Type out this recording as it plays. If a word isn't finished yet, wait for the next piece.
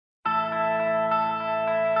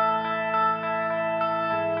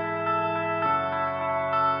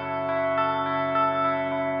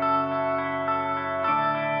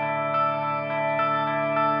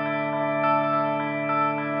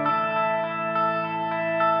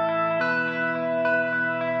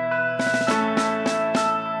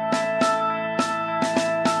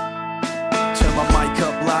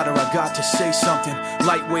got to say something.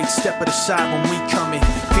 Lightweight, step it aside when we come in.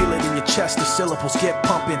 Feel it in your chest, the syllables get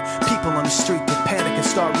pumping. People on the street, they panic and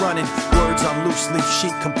start running. Words on loose leaf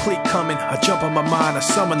sheet, complete coming. I jump on my mind, I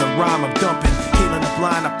summon the rhyme I'm dumping. Healing the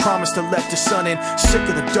blind, I promise to let the sun in. Sick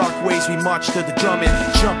of the dark ways, we march to the drumming.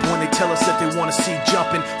 Jump when they tell us that they wanna see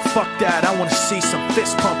jumping. Fuck that, I wanna see some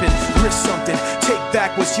fist pumping. Risk something, take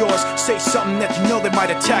back what's yours. Say something that you know they might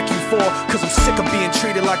attack you for. Cause I'm sick of being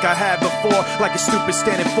treated like I have before. Like a stupid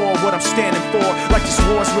standing for what I'm standing for. Like this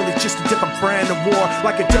war's really just a different brand of war.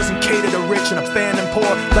 Like it doesn't cater to rich and abandoned poor.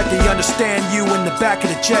 Like they understand you in the back of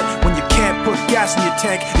the jet when you can't put gas in your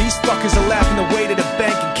tank. These fuckers are laughing away to the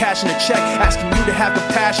bank and cashing a check, asking you to have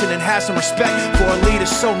compassion and have some respect for a leader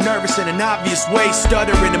so nervous in an obvious way,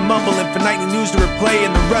 stuttering and mumbling for nightly news to replay,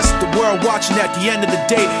 and the rest of the world watching at the end of the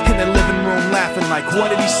day in their living room laughing like, what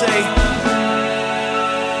did he say?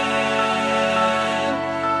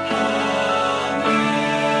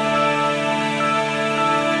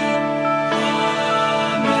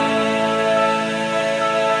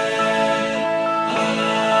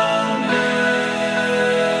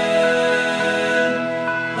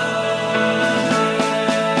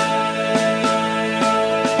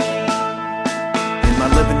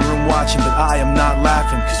 But I am not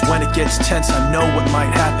laughing, cause when it gets tense I know what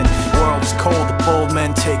might happen. World is cold, the bold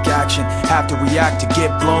men take action, have to react to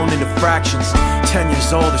get blown into fractions. 10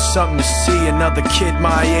 years old is something to see, another kid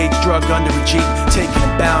my age drug under a Jeep, taken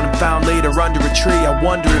and bound and found later under a tree. I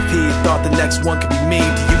wonder if he thought the next one could be me.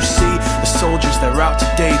 Do you see the soldiers that are out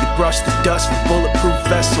today? They brush the dust from bulletproof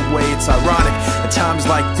vests away. It's ironic, at times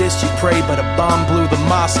like this you pray, but a bomb blew the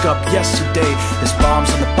mosque up yesterday. There's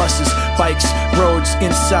bombs on the buses, bikes, roads,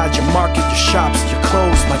 inside your market, your shops, your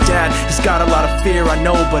clothes. My dad, he's got a lot of fear, I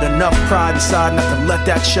know, but enough pride inside not to let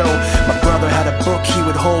that show. My brother had a book he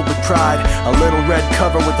would hold with pride, a little red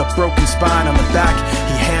cover with a broken spine on the back.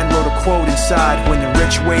 He hand wrote a quote inside, when the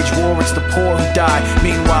rich wage war, it's the poor who die.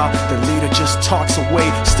 Meanwhile, their leader just talks away,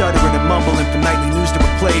 stuttering and mumbling for nightly news to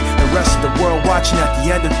replay. The rest of the world watching at the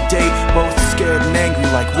end of the day, both scared and angry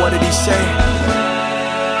like, what did he say?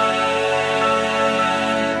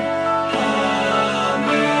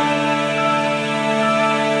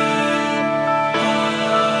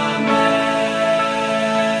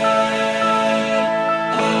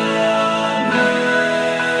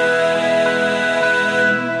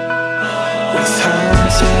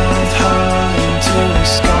 Held high into the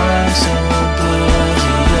sky so blue,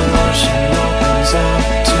 the ocean opens up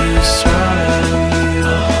to swallow you.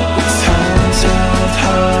 With hands held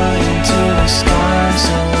high into the sky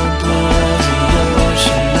so blue, the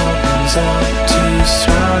ocean opens up to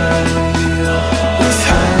swallow you. With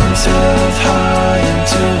hands held high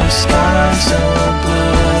into the sky so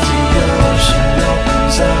blue, the ocean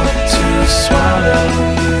opens up to swallow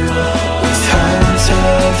you. With hands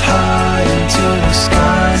held high into the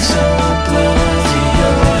sky so blue, the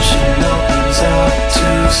ocean opens up to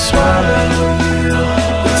swallow you.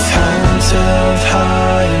 With hands held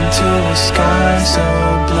high into the sky so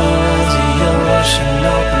blue, the ocean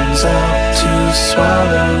opens up to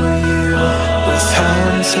swallow you. With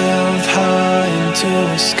hands held high into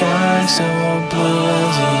the sky so blue,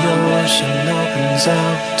 the ocean opens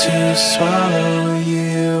up to swallow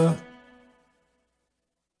you.